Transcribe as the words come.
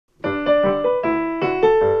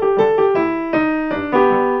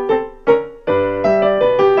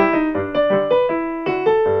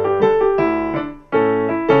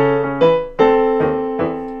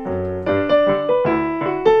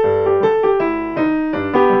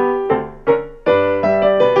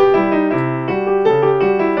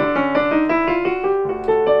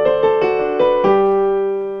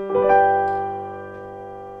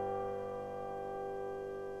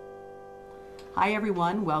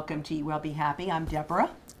everyone. Welcome to Eat Well, Be Happy. I'm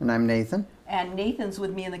Deborah. And I'm Nathan. And Nathan's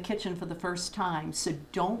with me in the kitchen for the first time, so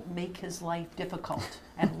don't make his life difficult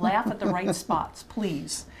and laugh at the right spots,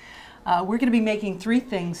 please. We're going to be making three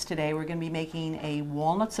things today. We're going to be making a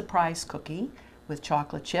walnut surprise cookie with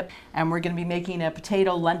chocolate chip, and we're going to be making a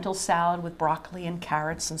potato lentil salad with broccoli and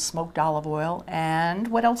carrots and smoked olive oil. And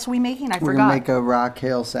what else are we making? I forgot. We're going to make a raw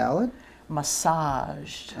kale salad.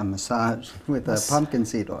 Massaged. A massage with a pumpkin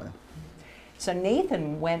seed oil. So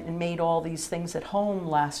Nathan went and made all these things at home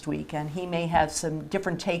last week, and he may have some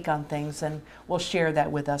different take on things, and we'll share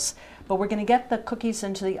that with us. But we're going to get the cookies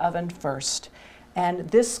into the oven first.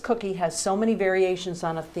 And this cookie has so many variations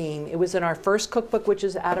on a theme. It was in our first cookbook, which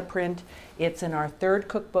is out of print. It's in our third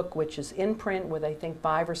cookbook, which is in print, with I think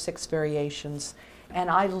 5 or 6 variations.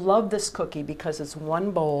 And I love this cookie because it's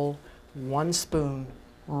one bowl, one spoon,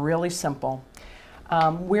 really simple.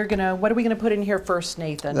 What are we gonna put in here first,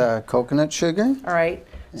 Nathan? The coconut sugar. All right.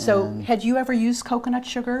 So, had you ever used coconut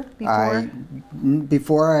sugar before?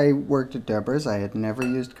 Before I worked at Deborah's, I had never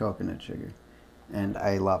used coconut sugar, and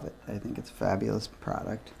I love it. I think it's a fabulous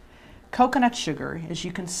product. Coconut sugar, as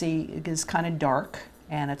you can see, is kind of dark,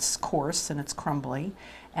 and it's coarse and it's crumbly.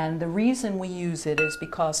 And the reason we use it is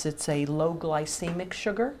because it's a low glycemic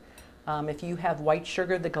sugar. If you have white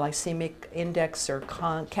sugar, the glycemic index or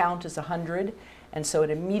count is 100. And so it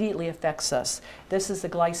immediately affects us. This is a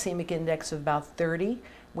glycemic index of about 30,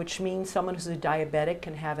 which means someone who's a diabetic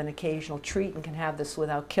can have an occasional treat and can have this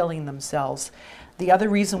without killing themselves. The other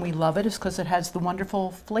reason we love it is because it has the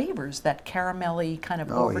wonderful flavors, that caramelly kind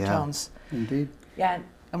of overtones. Yeah, indeed. Yeah,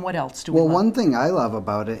 and what else do we love? Well, one thing I love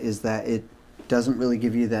about it is that it doesn't really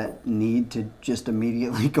give you that need to just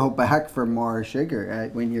immediately go back for more sugar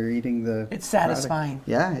when you're eating the It's satisfying.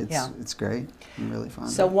 Yeah, it's great and really fun.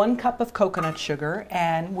 So 1 cup of coconut sugar,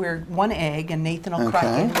 and we're 1 egg, and Nathan will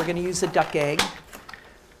crack in. We're going to use a duck egg.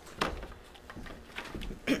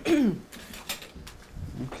 Okay.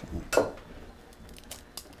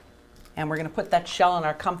 And we're going to put that shell in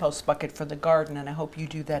our compost bucket for the garden, and I hope you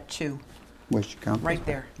do that too. Which compost? Right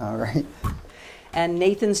there. All right. And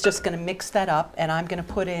Nathan's just going to mix that up, and I'm going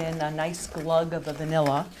to put in a nice glug of the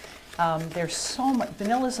vanilla. There's so much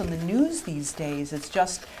vanilla's in the news these days. It's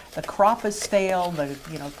just the crop has failed.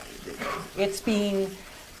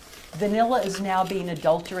 Vanilla is now being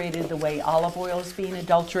adulterated the way olive oil is being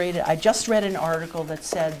adulterated. I just read an article that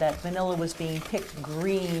said that vanilla was being picked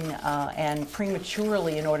green and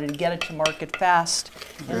prematurely in order to get it to market fast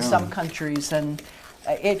in some countries, and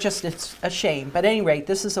it's a shame. But at any rate,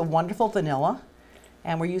 this is a wonderful vanilla.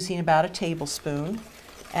 And we're using about a tablespoon.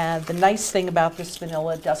 And the nice thing about this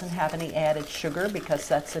vanilla, it doesn't have any added sugar, because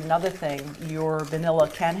that's another thing. Your vanilla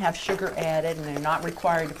can have sugar added, and they're not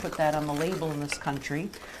required to put that on the label in this country.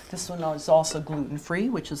 This one is also gluten-free,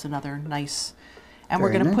 which is another nice. And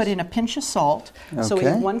we're going to put in a pinch of salt. Okay. So we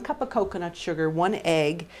have 1 cup of coconut sugar, 1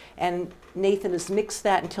 egg, and Nathan has mixed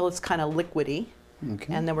that until it's kind of liquidy.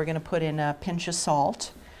 Okay. And then we're going to put in a pinch of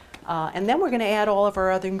salt. And then we're going to add all of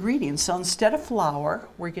our other ingredients. So instead of flour,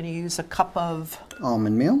 we're going to use a cup of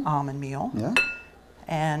almond meal. Almond meal. Yeah.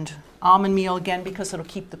 And almond meal, again, because it'll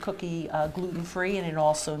keep the cookie gluten-free, and it'll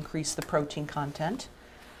also increase the protein content.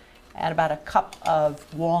 Add about a cup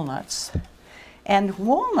of walnuts. And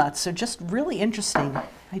walnuts are just really interesting.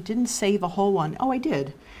 I didn't save a whole one. Oh, I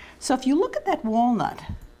did. So if you look at that walnut,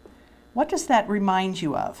 what does that remind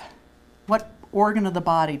you of? What organ of the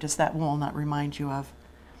body does that walnut remind you of?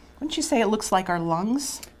 Wouldn't you say it looks like our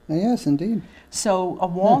lungs? Yes, indeed. So a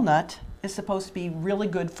walnut is supposed to be really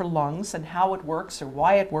good for lungs, and how it works or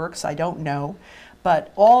why it works, I don't know.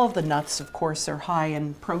 But all of the nuts, of course, are high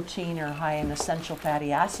in protein or high in essential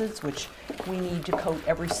fatty acids, which we need to coat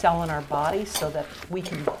every cell in our body so that we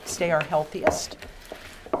can stay our healthiest.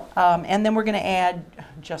 And then we're going to add,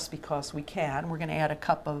 just because we can, we're going to add a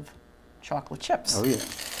cup of chocolate chips. Oh, yeah.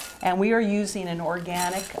 And we are using an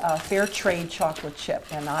organic, fair trade chocolate chip.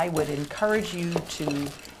 And I would encourage you to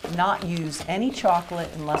not use any chocolate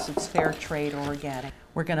unless it's fair trade or organic.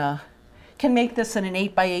 Can make this in an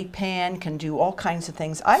 8x8 pan, can do all kinds of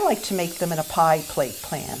things. I like to make them in a pie plate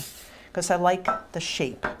pan because I like the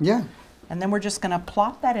shape. Yeah. And then we're just going to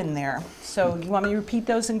plop that in there. So you want me to repeat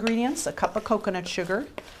those ingredients? A cup of coconut sugar,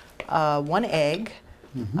 1 egg,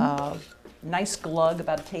 nice glug,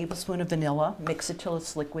 about a tablespoon of vanilla. Mix it till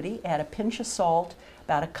it's liquidy. Add a pinch of salt,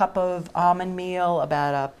 about a cup of almond meal,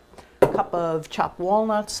 about a cup of chopped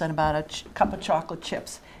walnuts, and about a cup of chocolate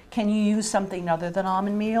chips. Can you use something other than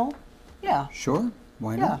almond meal? Yeah. Sure.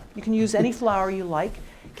 Why not? Yeah. You can use any flour you like.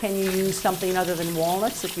 Can you use something other than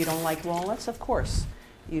walnuts if you don't like walnuts? Of course.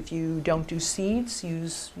 If you don't do seeds,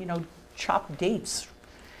 use, chopped dates.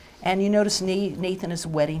 And you notice Nathan is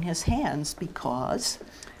wetting his hands because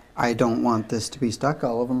I don't want this to be stuck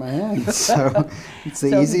all over my hands, so it's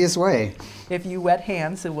the So easiest way. if you wet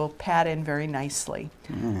hands, it will pat in very nicely.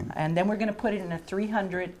 Right. And then we're going to put it in a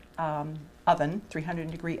 300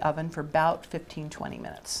 degree oven for about 15-20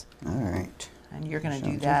 minutes. All right. And you're going to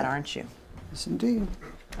do Sounds that, good. aren't you? Yes, indeed.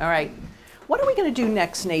 All right. What are we going to do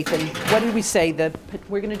next, Nathan? What did we say?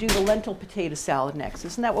 We're going to do the lentil potato salad next.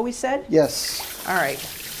 Isn't that what we said? Yes. All right.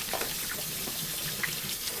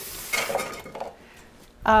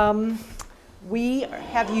 We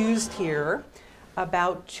have used here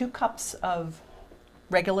about 2 cups of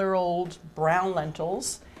regular old brown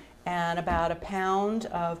lentils and about 1 pound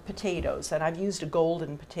of potatoes, and I've used a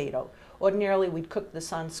golden potato. Ordinarily we'd cook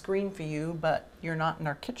this on screen for you, but you're not in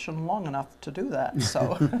our kitchen long enough to do that.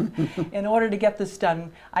 So in order to get this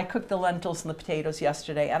done, I cooked the lentils and the potatoes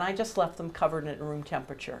yesterday, and I just left them covered at room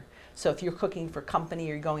temperature. So if you're cooking for company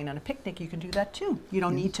or you're going on a picnic, you can do that too. You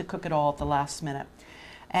don't need to cook it all at the last minute.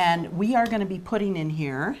 And we are going to be putting in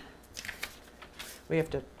here, we have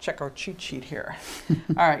to check our cheat sheet here.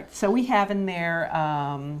 All right, so we have in there,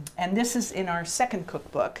 and this is in our second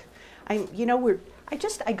cookbook. I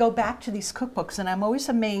go back to these cookbooks and I'm always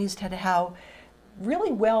amazed at how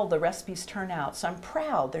really well the recipes turn out. So I'm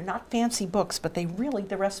proud. They're not fancy books, but the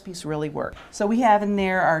recipes really work. So we have in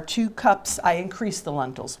there our 2 cups, I increased the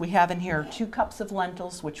lentils. We have in here 2 cups of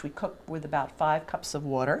lentils, which we cooked with about 5 cups of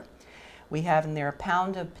water. We have in there 1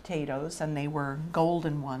 pound of potatoes, and they were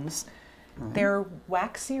golden ones. They're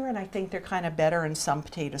waxier, and I think they're kind of better in some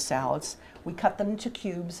potato salads. We cut them into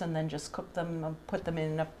cubes and then just cooked them and put them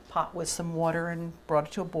in a pot with some water and brought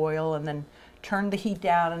it to a boil, and then turned the heat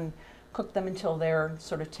down and cooked them until they're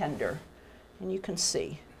sort of tender. And you can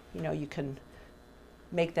see, you can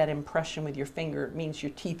make that impression with your finger. It means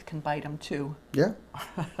your teeth can bite them too. Yeah.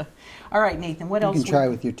 All right, Nathan, what else? You can try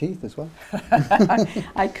with your teeth as well.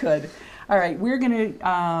 I could. All right, we're going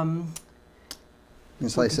to... You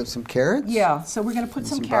slice up some carrots? Yeah, so we're going to put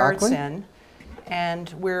some carrots in.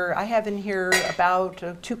 And I have in here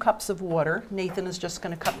about 2 cups of water. Nathan is just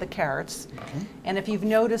going to cut the carrots. Okay. And if you've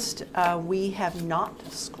noticed, we have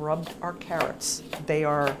not scrubbed our carrots. They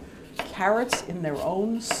are carrots in their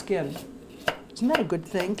own skin. Isn't that a good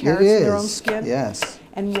thing? Carrots in their own skin? Yes.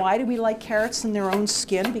 And why do we like carrots in their own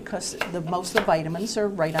skin? Because most of the vitamins are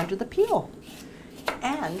right under the peel.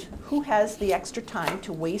 And who has the extra time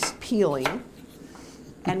to waste peeling?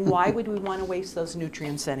 And why would we want to waste those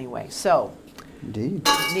nutrients anyway? So, indeed.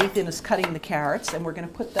 Nathan is cutting the carrots, and we're going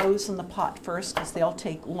to put those in the pot first because they'll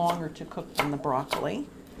take longer to cook than the broccoli.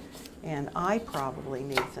 And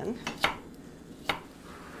Nathan,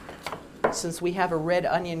 since we have a red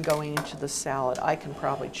onion going into the salad, I can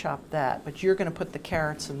probably chop that. But you're going to put the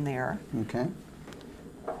carrots in there. Okay.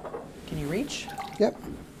 Can you reach? Yep.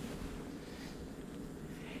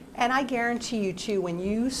 And I guarantee you, too, when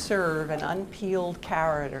you serve an unpeeled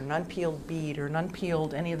carrot or an unpeeled beet or an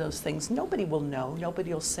unpeeled any of those things, nobody will know.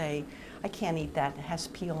 Nobody will say, I can't eat that. It has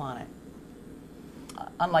peel on it.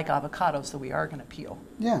 Unlike avocados that we are going to peel.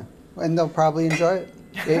 Yeah, and they'll probably enjoy it.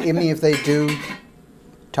 I mean, if they do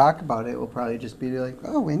talk about it, we'll probably just be like,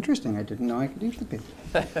 oh, interesting. I didn't know I could eat the peel.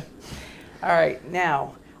 All right,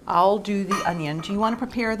 now, I'll do the onion. Do you want to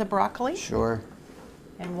prepare the broccoli? Sure.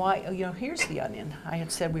 And why, here's the onion. I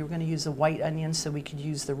had said we were going to use the white onion so we could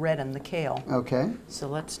use the red and the kale. Okay. So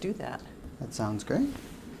let's do that. That sounds great.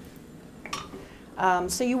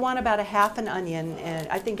 So you want about 1/2 an onion, and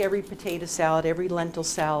I think every potato salad, every lentil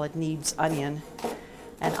salad needs onion.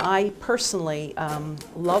 And I personally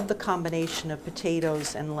love the combination of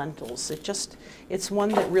potatoes and lentils. It's one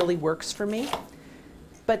that really works for me.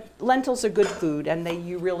 But lentils are good food, and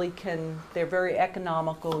they're very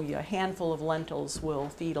economical. A handful of lentils will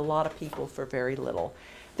feed a lot of people for very little.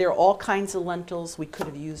 There are all kinds of lentils. We could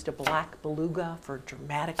have used a black beluga for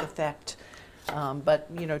dramatic effect.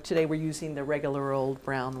 But today we're using the regular old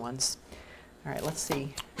brown ones. All right, let's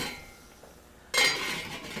see.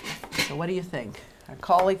 So what do you think?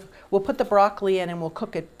 We'll put the broccoli in and we'll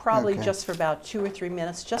cook it probably just for about 2 or 3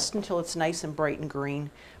 minutes, just until it's nice and bright and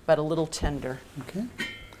green, but a little tender. Okay.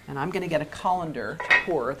 And I'm going to get a colander to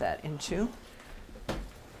pour that into.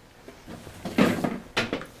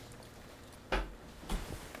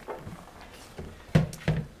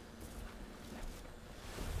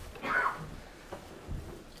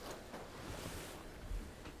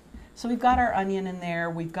 So we've got our onion in there.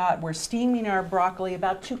 We're steaming our broccoli,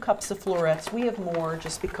 about 2 cups of florets. We have more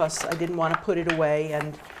just because I didn't want to put it away,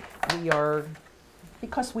 and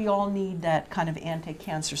because we all need that kind of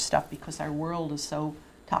anti-cancer stuff because our world is so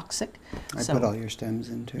toxic. I put all your stems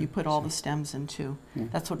in too. You put all the stems in too. Yeah.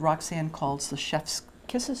 That's what Roxanne calls the chef's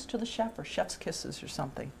Kisses to the chef, or chef's kisses or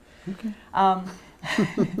something. Okay.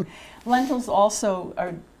 Lentils also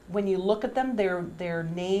are, when you look at them, their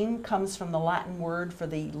name comes from the Latin word for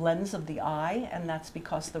the lens of the eye, and that's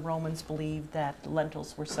because the Romans believed that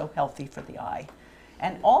lentils were so healthy for the eye.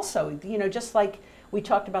 And also, you know, just like we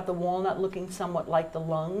talked about the walnut looking somewhat like the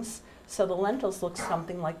lungs, so the lentils look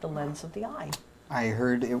something like the lens of the eye. I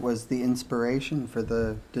heard it was the inspiration for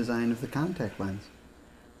the design of the contact lens.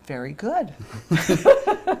 Very good.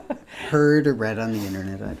 Heard or read on the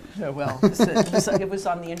internet. Well, it was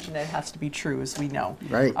on the internet. It has to be true, as we know.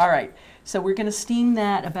 Right. All right. So we're going to steam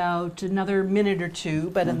that about another minute or two,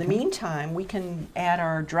 but in the meantime, we can add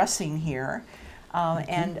our dressing here.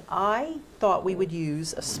 And I thought we would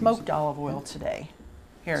use a smoked olive oil today.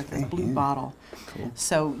 Here, the blue bottle. Cool.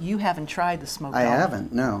 So you haven't tried the smoked I olive oil?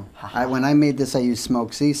 haven't, no. When I made this, I used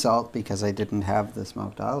smoked sea salt because I didn't have the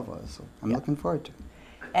smoked olive oil, so I'm looking forward to it.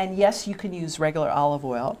 And yes, you can use regular olive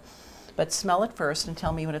oil, but smell it first and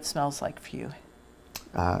tell me what it smells like for you.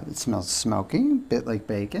 It smells smoky, a bit like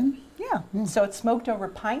bacon. Yeah. So it's smoked over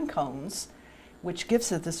pine cones, which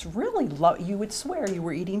gives it this really you would swear you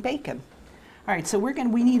were eating bacon. All right, so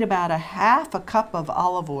we need about a half a cup of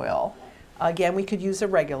olive oil. Again, we could use a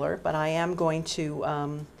regular, but I am going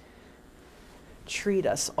to treat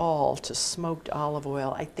us all to smoked olive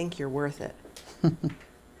oil. I think you're worth it.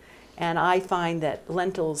 And I find that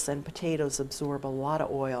lentils and potatoes absorb a lot of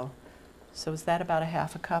oil. So is that about a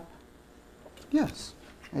half a cup? Yes.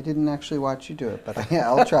 I didn't actually watch you do it, but yeah,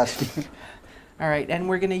 I'll trust you. All right, and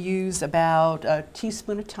we're going to use about a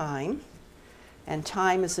teaspoon of thyme. And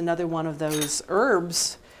thyme is another one of those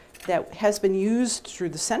herbs that has been used through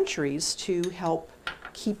the centuries to help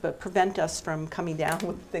prevent us from coming down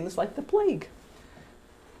with things like the plague.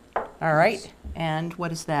 All right, and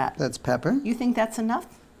what is that? That's pepper. You think that's enough?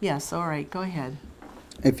 Yes, all right, go ahead.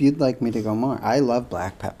 If you'd like me to go more. I love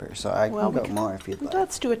black pepper, so I can go more if you'd like.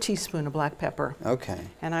 Let's do a teaspoon of black pepper. Okay.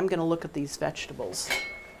 And I'm going to look at these vegetables.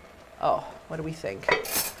 Oh, what do we think?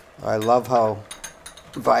 I love how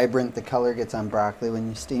vibrant the color gets on broccoli when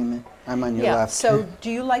you steam it. I'm on your left. So do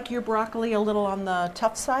you like your broccoli a little on the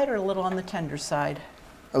tough side or a little on the tender side?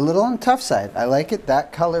 A little on the tough side. I like it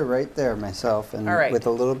that color right there myself, and with a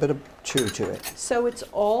little bit of chew to it. So it's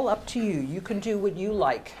all up to you. You can do what you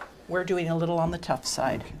like. We're doing a little on the tough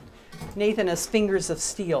side. Okay. Nathan has fingers of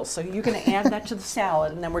steel, so you're going to add that to the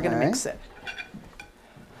salad, and then we're going to mix it.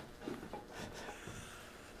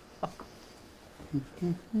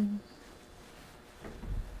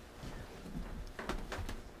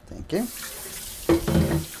 Thank you.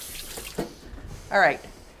 All right.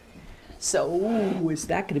 So, is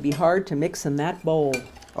that going to be hard to mix in that bowl?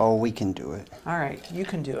 Oh, we can do it. All right, you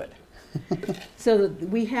can do it. So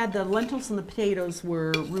we had the lentils and the potatoes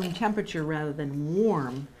were room temperature rather than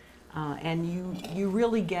warm, and you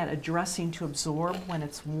really get a dressing to absorb when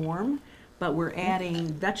it's warm, but we're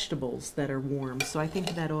adding vegetables that are warm, so I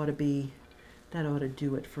think that ought to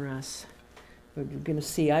do it for us. We're going to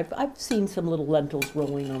see. I've seen some little lentils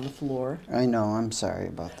rolling on the floor. I know. I'm sorry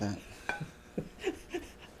about that.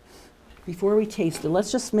 Before we taste it,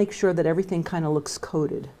 let's just make sure that everything kind of looks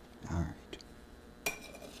coated. All right.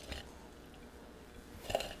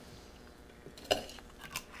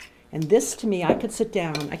 And this, to me, I could sit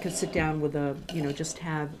down with a, just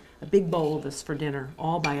have a big bowl of this for dinner,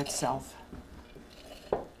 all by itself.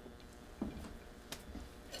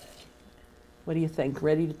 What do you think?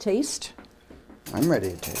 Ready to taste? I'm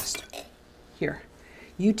ready to taste. Here,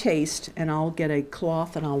 you taste, and I'll get a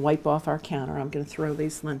cloth and I'll wipe off our counter. I'm going to throw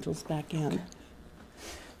these lentils back in.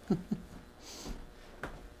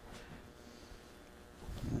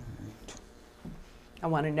 I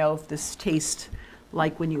want to know if this tastes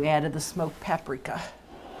like when you added the smoked paprika.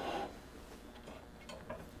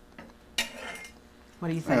 What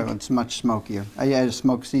do you think? Oh, it's much smokier. I added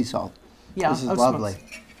smoked sea salt. Yeah, this is lovely.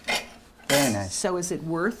 Very nice. So is it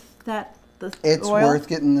worth that? It's oil? worth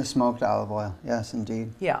getting the smoked olive oil. Yes,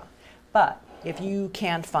 indeed. Yeah, but if you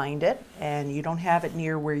can't find it and you don't have it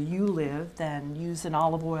near where you live, then use an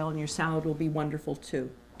olive oil and your salad will be wonderful too.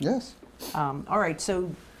 Yes. All right,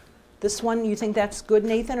 so this one, you think that's good,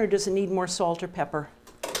 Nathan, or does it need more salt or pepper?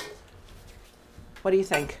 What do you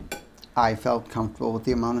think? I felt comfortable with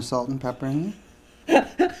the amount of salt and pepper in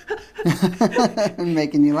it. I'm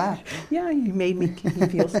making you laugh. Yeah, you made me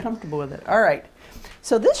feel comfortable with it. All right.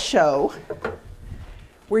 So this show,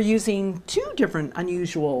 we're using two different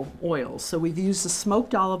unusual oils. So we've used the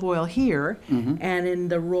smoked olive oil here, and in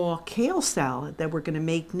the raw kale salad that we're going to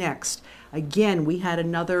make next. Again, we had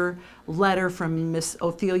another letter from Miss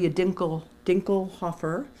Ophelia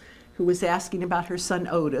Dinkelhofer, who was asking about her son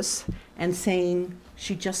Otis and saying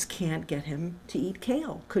she just can't get him to eat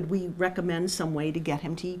kale. Could we recommend some way to get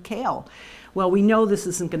him to eat kale? Well, we know this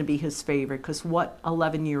isn't going to be his favorite, because what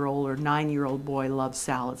 11-year-old or 9-year-old boy loves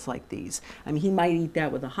salads like these? I mean, he might eat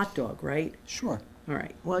that with a hot dog, right? Sure. All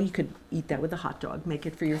right. Well, you could eat that with a hot dog. Make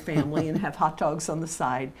it for your family and have hot dogs on the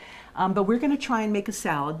side. But we're going to try and make a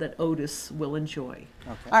salad that Otis will enjoy.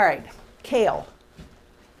 Okay. All right. Kale.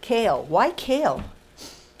 Kale. Why kale?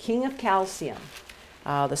 King of calcium.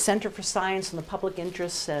 The Center for Science and the Public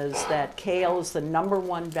Interest says that kale is the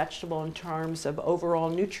 #1 vegetable in terms of overall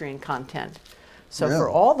nutrient content. So Really? for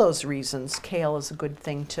all those reasons, kale is a good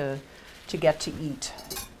thing to get to eat.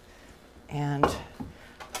 And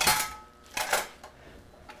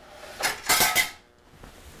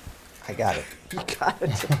I got it. you got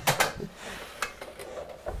it.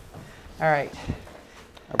 All right.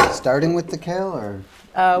 Are we starting with the kale, or?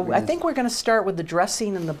 I think we're going to start with the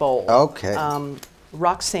dressing in the bowl. Okay.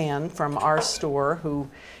 Roxanne from our store, who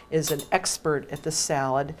is an expert at the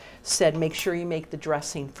salad, said make sure you make the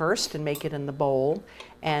dressing first and make it in the bowl.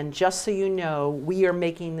 And just so you know, we are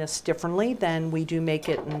making this differently than we do make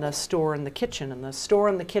it in the store and the kitchen. In the store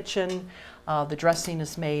and the kitchen, the dressing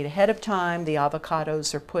is made ahead of time. The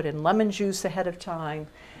avocados are put in lemon juice ahead of time.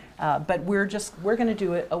 But we're going to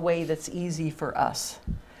do it a way that's easy for us.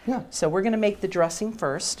 Yeah. So we're going to make the dressing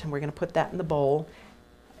first, and we're going to put that in the bowl.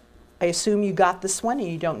 I assume you got this one and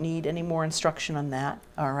you don't need any more instruction on that.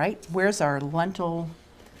 All right. Where's our lentil?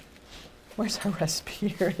 Where's our recipe?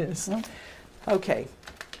 Here it is. Okay.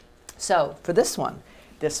 So for this one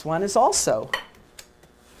is also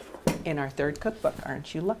in our 3rd cookbook.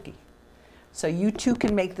 Aren't you lucky? So you too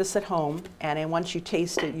can make this at home, and then once you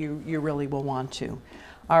taste it, you really will want to.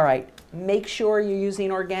 All right. Make sure you're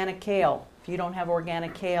using organic kale. If you don't have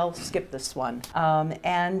organic kale, skip this one.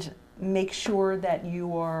 And make sure that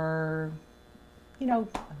you are,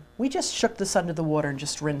 we just shook this under the water and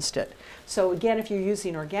just rinsed it. So again, if you're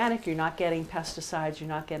using organic, you're not getting pesticides, you're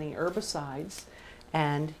not getting herbicides,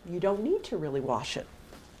 and you don't need to really wash it.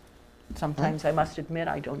 Sometimes I must admit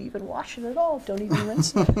I don't even wash it at all, don't even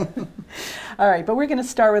rinse it. All right, but we're going to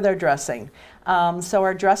start with our dressing. So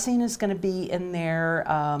our dressing is going to be in there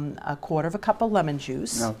 1/4 cup of lemon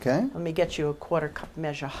juice. Okay. Let me get you a 1/4 cup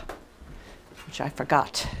measure, which I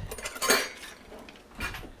forgot.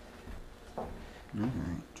 All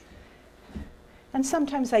right. And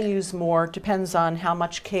sometimes I use more, depends on how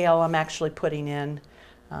much kale I'm actually putting in,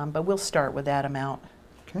 but we'll start with that amount.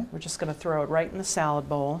 Okay. We're just going to throw it right in the salad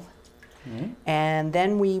bowl. Right. And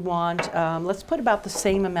then we want, let's put about the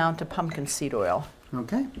same amount of pumpkin seed oil.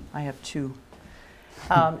 Okay. I have 2.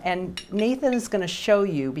 And Nathan is going to show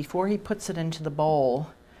you, before he puts it into the bowl,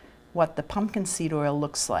 what the pumpkin seed oil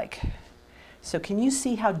looks like. So can you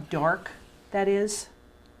see how dark that is?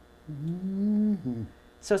 Mm-hmm.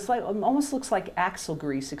 So it's like, it almost looks like axle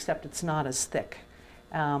grease, except it's not as thick.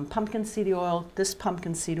 Pumpkin seed oil, this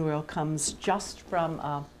pumpkin seed oil comes just from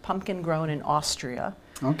a pumpkin grown in Austria.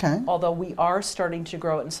 Okay. Although we are starting to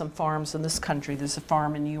grow it in some farms in this country. There's a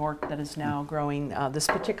farm in New York that is now growing this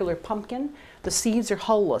particular pumpkin. The seeds are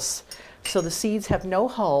hull-less. So the seeds have no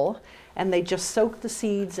hull, and they just soak the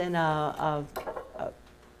seeds in a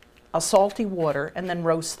salty water and then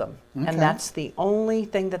roast them. Okay. And that's the only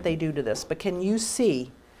thing that they do to this. But can you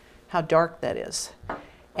see how dark that is?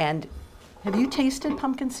 And have you tasted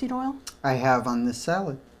pumpkin seed oil? I have on this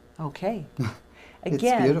salad. Okay.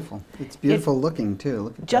 Again, it's beautiful. It's beautiful looking too.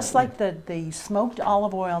 Look at just that. like the smoked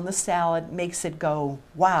olive oil in the salad makes it go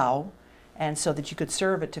wow, and so that you could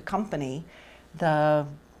serve it to company, the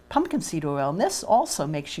pumpkin seed oil in this also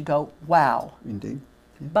makes you go wow. Indeed.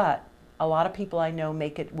 Yeah. But a lot of people I know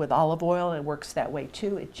make it with olive oil. It works that way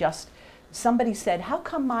too. It just, somebody said, how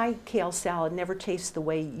come my kale salad never tastes the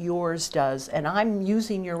way yours does? And I'm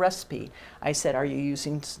using your recipe. I said, are you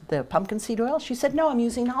using the pumpkin seed oil? She said, no, I'm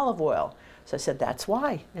using olive oil. So I said, that's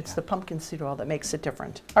why. It's the pumpkin seed oil that makes it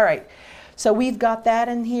different. All right, so we've got that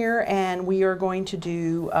in here, and we are going to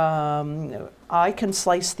do, I can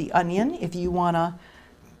slice the onion if you want to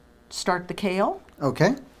start the kale.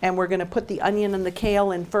 Okay. And we're going to put the onion and the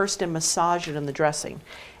kale in first and massage it in the dressing.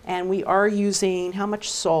 And we are using, how much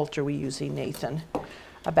salt are we using, Nathan?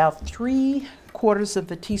 About 3/4 of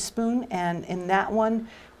a teaspoon, and in that one,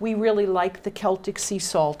 we really like the Celtic sea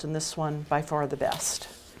salt, and this one by far the best.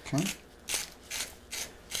 Okay.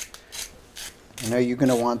 And are you going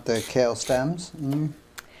to want the kale stems?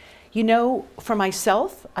 You know, for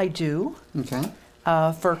myself, I do. Okay.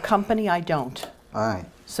 For company, I don't. All right.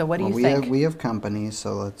 So what do Well, you think? We have company,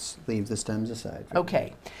 so let's leave the stems aside.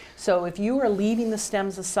 Okay, so if you are leaving the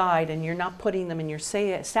stems aside and you're not putting them in your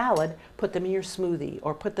salad, put them in your smoothie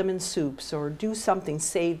or put them in soups or do something,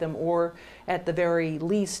 save them, or at the very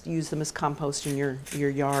least use them as compost in your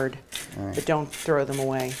yard. All right. But don't throw them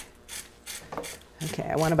away. Okay,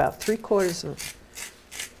 I want about 3/4 of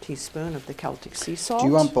a teaspoon of the Celtic sea salt. Do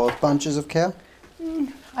you want both bunches of kale?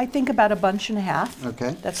 I think about 1.5 bunches.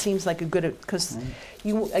 Okay. That seems like a good, because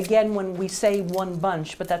you, again, when we say 1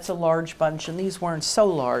 bunch, but that's a large bunch, and these weren't so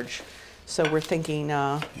large, so we're thinking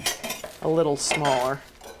a little smaller.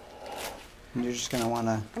 And you're just gonna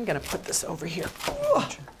wanna. I'm gonna put this over here.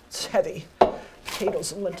 Ugh, it's heavy.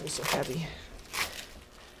 Potatoes and lentils are heavy.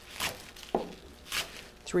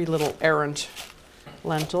 3 little errant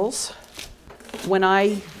lentils. When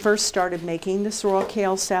I first started making this raw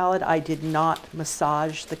kale salad, I did not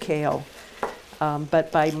massage the kale.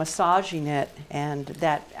 But by massaging it, and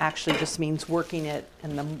that actually just means working it,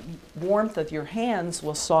 and the warmth of your hands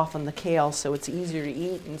will soften the kale so it's easier to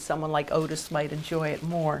eat, and someone like Otis might enjoy it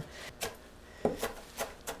more.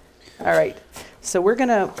 All right, so we're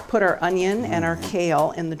gonna put our onion and our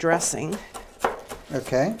kale in the dressing.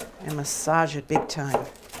 Okay. And massage it big time.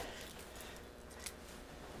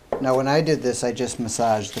 Now, when I did this, I just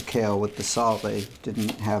massaged the kale with the salt. I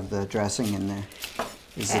didn't have the dressing in there.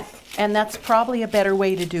 Is it? And that's probably a better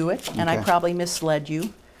way to do it, and I Okay. probably misled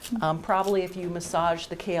you. Probably if you massage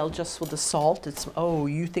the kale just with the salt, it's, oh,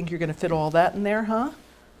 you think you're gonna fit all that in there, huh?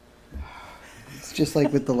 It's just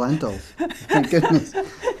like with the lentils. My goodness.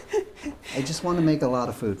 I just want to make a lot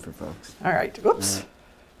of food for folks. All right, whoops.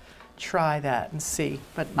 Try that and see.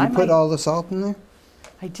 But You put all the salt in there?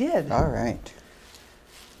 I did. All right.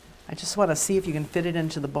 I just want to see if you can fit it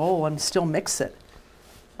into the bowl and still mix it.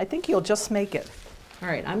 I think you'll just make it. All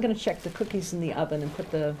right, I'm going to check the cookies in the oven and put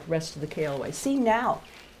the rest of the kale away. See, now,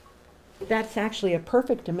 that's actually a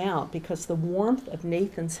perfect amount because the warmth of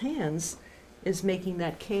Nathan's hands is making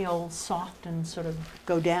that kale soft and sort of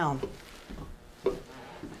go down. All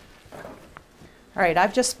right,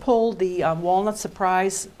 I've just pulled the walnut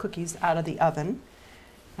surprise cookies out of the oven,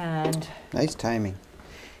 and Nice timing.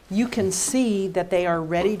 you can see that they are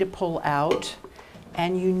ready to pull out,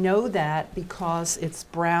 and you know that because it's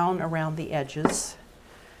brown around the edges,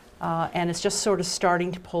 and it's just sort of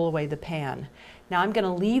starting to pull away the pan. Now I'm going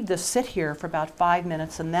to leave this sit here for about 5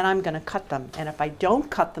 minutes, and then I'm going to cut them. And if I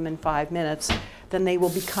don't cut them in 5 minutes, then they will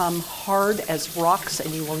become hard as rocks,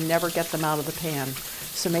 and you will never get them out of the pan.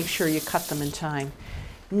 So make sure you cut them in time.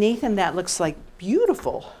 Nathan, that looks like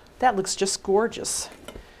beautiful. That looks just gorgeous.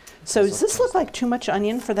 So does this look like too much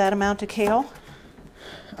onion for that amount of kale?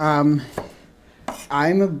 I'm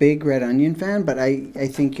a big red onion fan, but I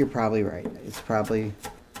think you're probably right. It's probably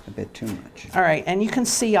a bit too much. All right, and you can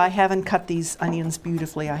see I haven't cut these onions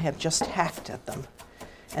beautifully. I have just hacked at them.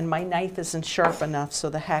 And my knife isn't sharp enough,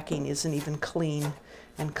 so the hacking isn't even clean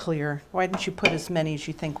and clear. Why don't you put as many as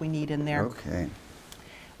you think we need in there? Okay.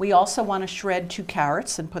 We also want to shred 2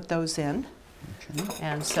 carrots and put those in. Okay.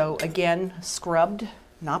 And so again, scrubbed,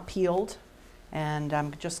 not peeled. And I'm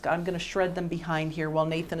going to shred them behind here while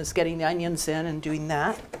Nathan is getting the onions in and doing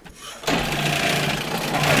that.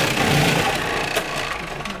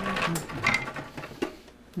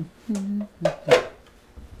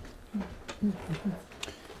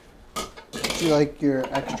 Do you like your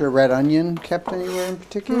extra red onion kept anywhere in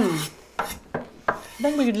particular? I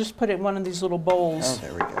think we could just put it in one of these little bowls. Oh,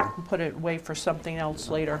 there we go. And put it away for something else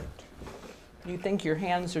later. You think your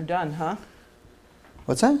hands are done, huh?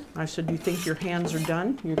 What's that? I said, you think your hands are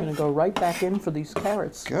done? You're going to go right back in for these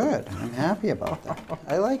carrots. Good. I'm happy about that.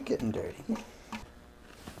 I like getting dirty.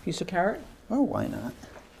 Piece of carrot? Oh, why not?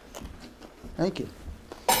 Thank you.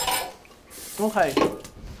 Okay.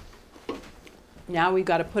 Now we've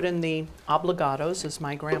got to put in the obligatos, as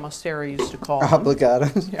my grandma Sarah used to call them.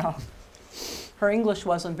 Obligatos. Yeah. Her English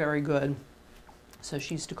wasn't very good, so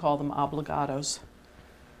she used to call them obligatos.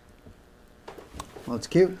 Well, it's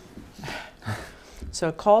cute. So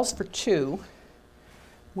it calls for 2.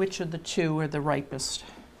 Which of the 2 are the ripest?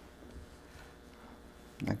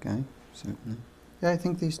 That guy, certainly. Yeah, I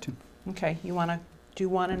think these 2. Okay, you want to do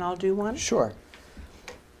one and I'll do one? Sure.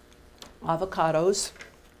 Avocados,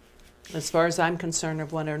 as far as I'm concerned, are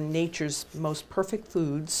one of nature's most perfect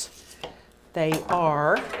foods. They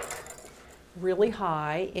are really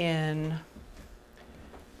high in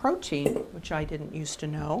protein, which I didn't used to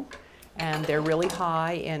know, and they're really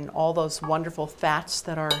high in all those wonderful fats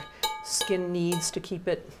that our skin needs to keep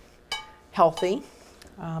it healthy.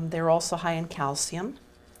 They're also high in calcium,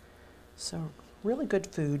 so really good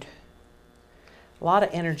food. A lot of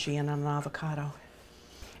energy in an avocado.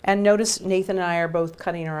 And notice Nathan and I are both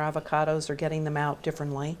cutting our avocados or getting them out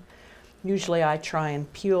differently. Usually I try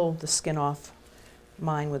and peel the skin off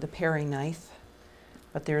mine with a paring knife,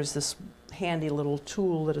 but there's this handy little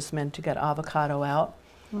tool that is meant to get avocado out.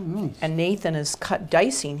 Oh, nice. And Nathan is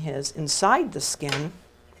dicing his inside the skin.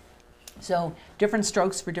 So different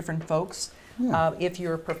strokes for different folks. Yeah. If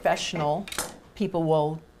you're a professional, people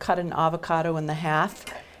will cut an avocado in the half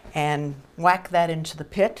and whack that into the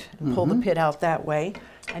pit and pull the pit out that way.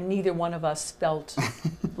 And neither one of us felt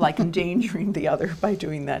like endangering the other by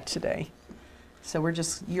doing that today. So we're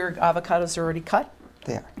just, your avocados are already cut?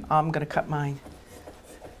 They are. I'm going to cut mine.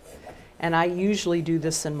 And I usually do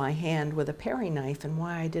this in my hand with a paring knife, and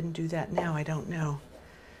why I didn't do that now, I don't know.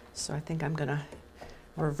 So I think I'm going to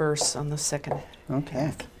reverse on the second Okay.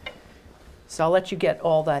 half. So I'll let you get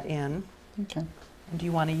all that in. Okay. And do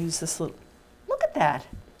you want to use this little, look at that.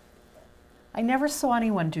 I never saw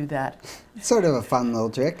anyone do that. It's sort of a fun little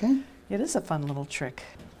trick, eh? It is a fun little trick.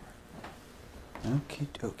 Okie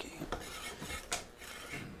dokie.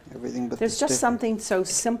 Everything but There's the just sticker. something so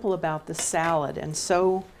simple about the salad and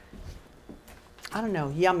so, I don't know,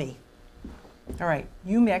 yummy. All right,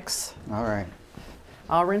 you mix. All right.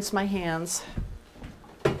 I'll rinse my hands.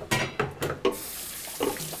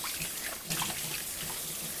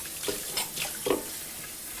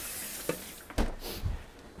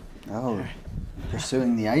 Oh,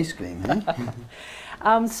 pursuing the ice cream,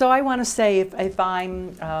 eh? So I want to say if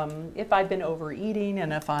I've been overeating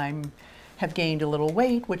and if have gained a little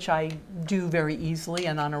weight, which I do very easily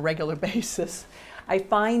and on a regular basis, I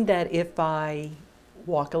find that if I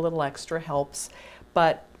walk a little extra helps.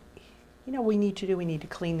 But you know, we need to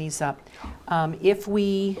clean these up.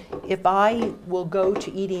 If I will go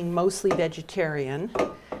to eating mostly vegetarian,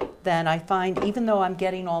 then I find, even though I'm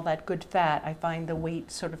getting all that good fat, I find the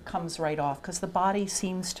weight sort of comes right off because the body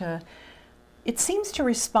seems to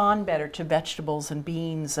respond better to vegetables and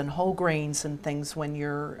beans and whole grains and things when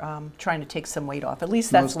you're trying to take some weight off. At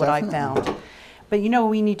least that's Most what I definitely. found. But you know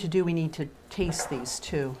what we need to do? We need to taste these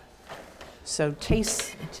too. So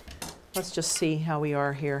taste, let's just see how we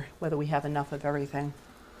are here, whether we have enough of everything.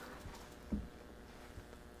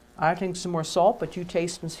 I think some more salt, but you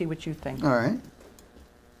taste and see what you think. All right.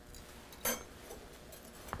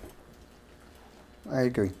 I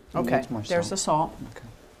agree. It Okay, needs more there's the salt. salt. Okay.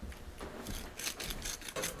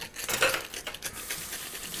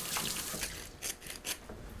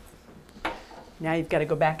 Now you've got to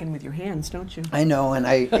go back in with your hands, don't you? I know, and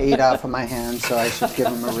I ate off of my hands, so I should give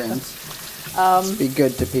them a rinse. Be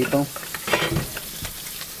good to people.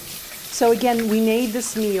 So again, we made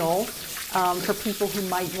this meal for people who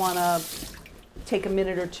might want to take a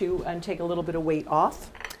minute or two and take a little bit of weight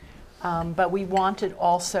off. But we wanted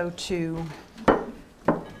also to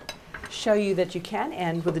show you that you can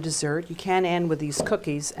end with a dessert. You can end with these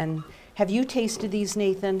cookies. And have you tasted these,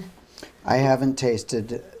 Nathan? I haven't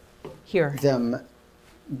tasted Here. them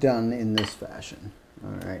done in this fashion.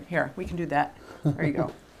 All right. Here, we can do that. There you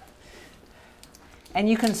go. And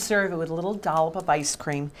you can serve it with a little dollop of ice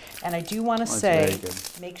cream. And I do want to Oh, it's say, very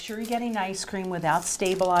good. make sure you're getting ice cream without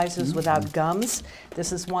stabilizers, without gums.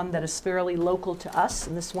 This is one that is fairly local to us,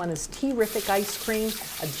 and this one is Tea-rific ice cream,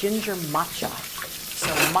 a ginger matcha. So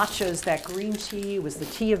matcha is that green tea, it was the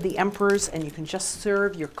tea of the emperors, and you can just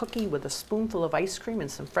serve your cookie with a spoonful of ice cream and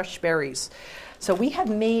some fresh berries. So we have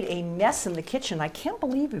made a mess in the kitchen. I can't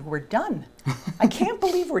believe we're done. I can't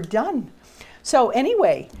believe we're done. So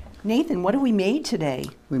anyway, Nathan, what have we made today?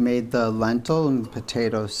 We made the lentil and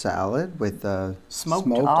potato salad with Smoked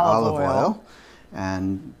olive olive oil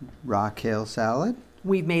and raw kale salad.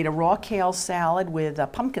 We've made a raw kale salad with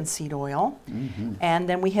pumpkin seed oil. And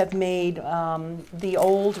then we have made the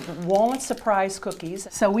old walnut surprise cookies.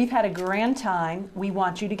 So we've had a grand time. We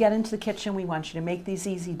want you to get into the kitchen. We want you to make these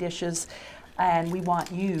easy dishes. And we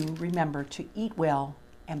want you, remember, to eat well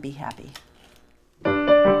and be happy.